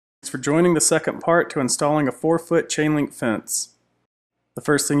Thanks for joining the second part to installing a 4-foot chain link fence. The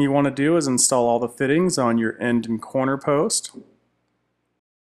first thing you want to do is install all the fittings on your end and corner post.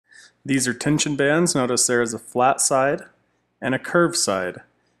 These are tension bands. Notice there is a flat side and a curved side.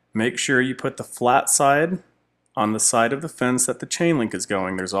 Make sure you put the flat side on the side of the fence that the chain link is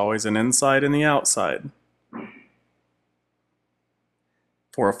going. There's always an inside and the outside.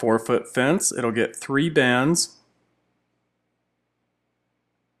 For a 4-foot fence, it'll get 3 bands.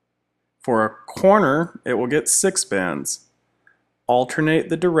 For a corner, it will get 6 bands. Alternate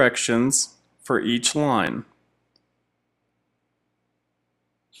the directions for each line.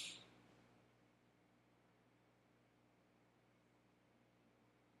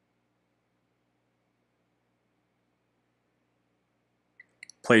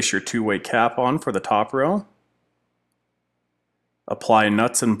 Place your 2-way cap on for the top row. Apply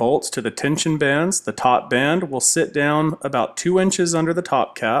nuts and bolts to the tension bands. The top band will sit down about 2 inches under the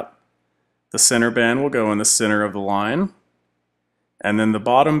top cap. The center band will go in the center of the line, and then the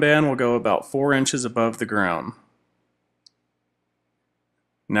bottom band will go about 4 inches above the ground.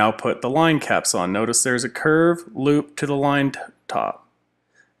 Now put the line caps on. Notice there's a curve loop to the line top.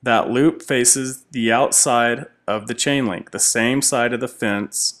 That loop faces the outside of the chain link, the same side of the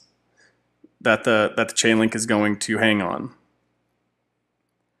fence that the chain link is going to hang on.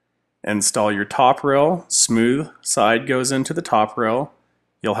 Install your top rail. Smooth side goes into the top rail.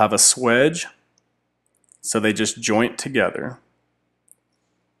 You'll have a swedge, so they just joint together.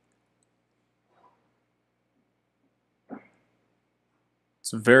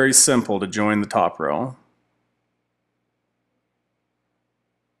 It's very simple to join the top rail.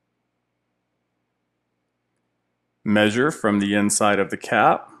 Measure from the inside of the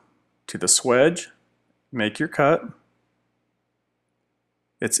cap to the swedge. Make your cut.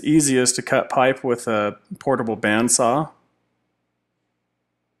 It's easiest to cut pipe with a portable bandsaw.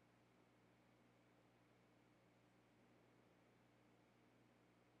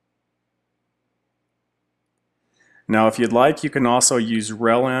 Now if you'd like, you can also use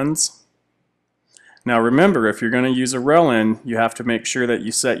rail ends. Now remember, if you're going to use a rail end, you have to make sure that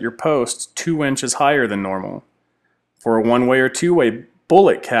you set your post 2 inches higher than normal. For a 1-way or 2-way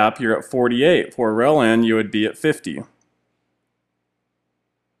bullet cap, you're at 48. For a rail end, you would be at 50.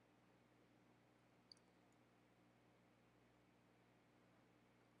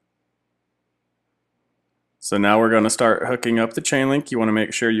 So now we're going to start hooking up the chain link. You want to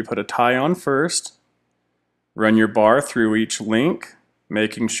make sure you put a tie on first. Run your bar through each link,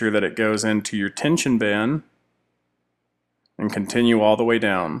 making sure that it goes into your tension band, and continue all the way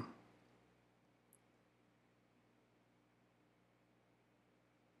down.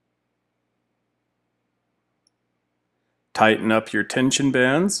 Tighten up your tension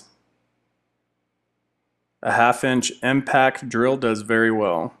bands. A 1/2-inch impact drill does very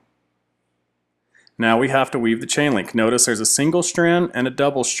well. Now we have to weave the chain link. Notice there's a single strand and a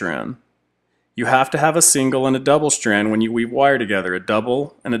double strand. You have to have a single and a double strand when you weave wire together. A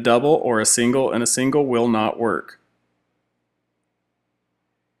double and a double or a single and a single will not work.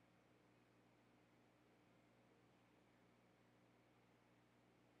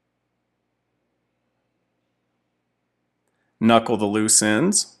 Knuckle the loose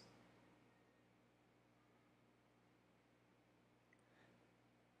ends.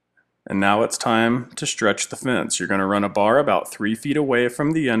 And now it's time to stretch the fence. You're going to run a bar about 3 feet away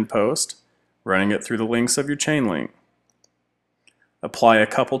from the end post, running it through the links of your chain link. Apply a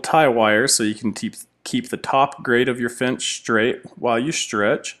couple tie wires so you can keep the top grade of your fence straight while you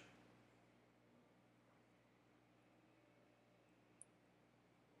stretch.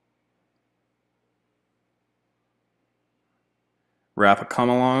 Wrap a come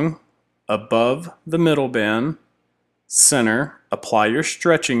along above the middle band, center, apply your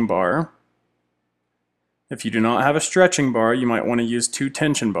stretching bar. If you do not have a stretching bar, you might want to use 2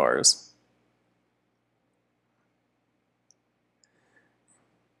 tension bars.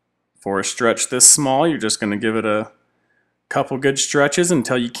 For a stretch this small, you're just going to give it a couple good stretches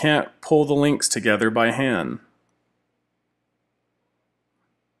until you can't pull the links together by hand.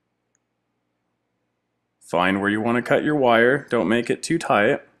 Find where you want to cut your wire. Don't make it too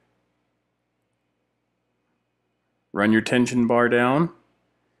tight. Run your tension bar down,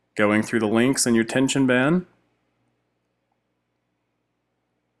 going through the links in your tension band.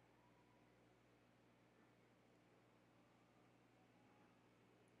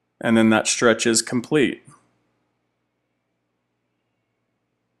 And then that stretch is complete.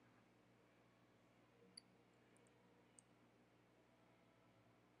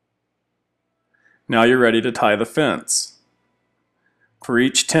 Now you're ready to tie the fence. For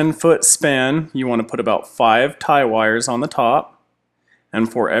each 10-foot span, you want to put about 5 tie wires on the top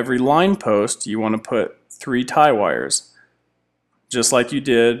And for every line post, you want to put 3 tie wires, just like you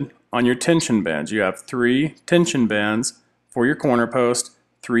did on your tension bands. You have 3 tension bands for your corner post,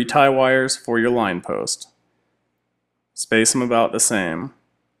 3 tie wires for your line post. Space them about the same.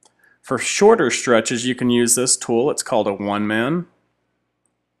 For shorter stretches, you can use this tool. It's called a one-man.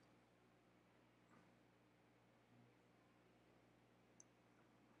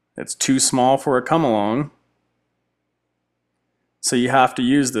 It's too small for a come-along, so you have to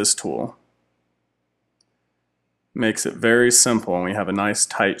use this tool. Makes it very simple, and we have a nice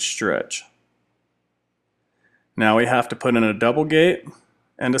tight stretch. Now we have to put in a double gate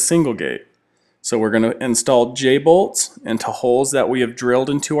and a single gate. So we're going to install J-bolts into holes that we have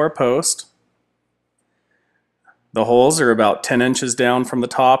drilled into our post. The holes are about 10 inches down from the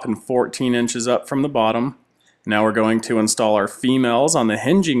top and 14 inches up from the bottom. Now we're going to install our females on the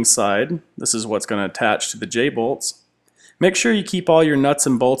hinging side. This is what's going to attach to the J-bolts. Make sure you keep all your nuts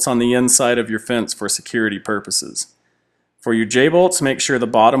and bolts on the inside of your fence for security purposes. For your J-bolts, make sure the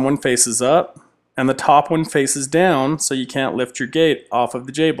bottom one faces up and the top one faces down so you can't lift your gate off of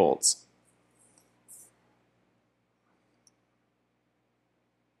the J-bolts.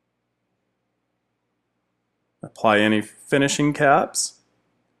 Apply any finishing caps.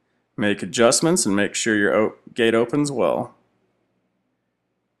 Make adjustments and make sure your gate opens well.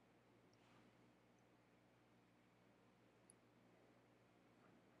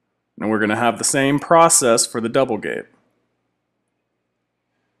 And we're going to have the same process for the double gate.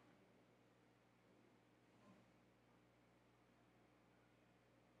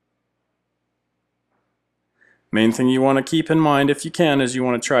 Main thing you want to keep in mind, if you can, is you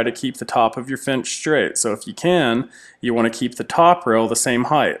want to try to keep the top of your fence straight. So if you can, you want to keep the top rail the same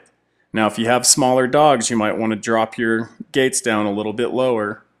height. Now if you have smaller dogs, you might want to drop your gates down a little bit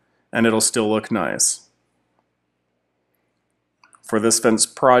lower and it'll still look nice. For this fence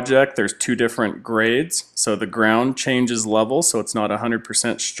project, there's 2 different grades. So the ground changes level, so it's not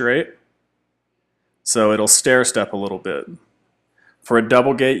 100% straight. So it'll stair step a little bit. For a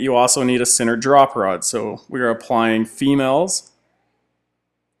double gate, you also need a center drop rod. So we are applying females.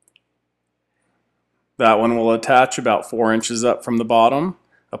 That one will attach about 4 inches up from the bottom.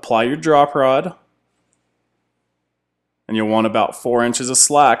 Apply your drop rod. And you'll want about 4 inches of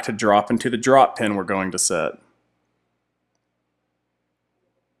slack to drop into the drop pin we're going to set.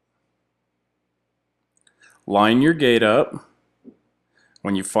 Line your gate up.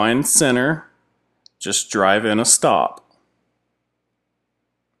 When you find center, just drive in a stop.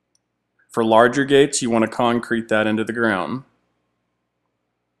 For larger gates, you want to concrete that into the ground.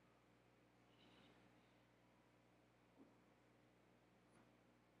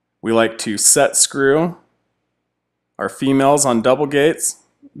 We like to set screw our females on double gates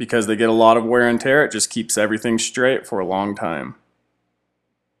because they get a lot of wear and tear. It just keeps everything straight for a long time.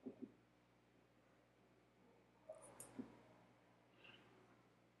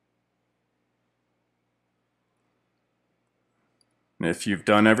 And if you've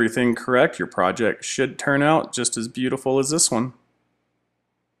done everything correct, your project should turn out just as beautiful as this one.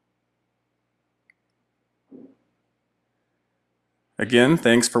 Again,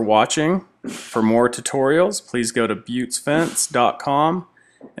 thanks for watching. For more tutorials, please go to buettsfence.com.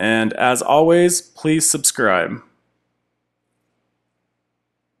 And as always, please subscribe.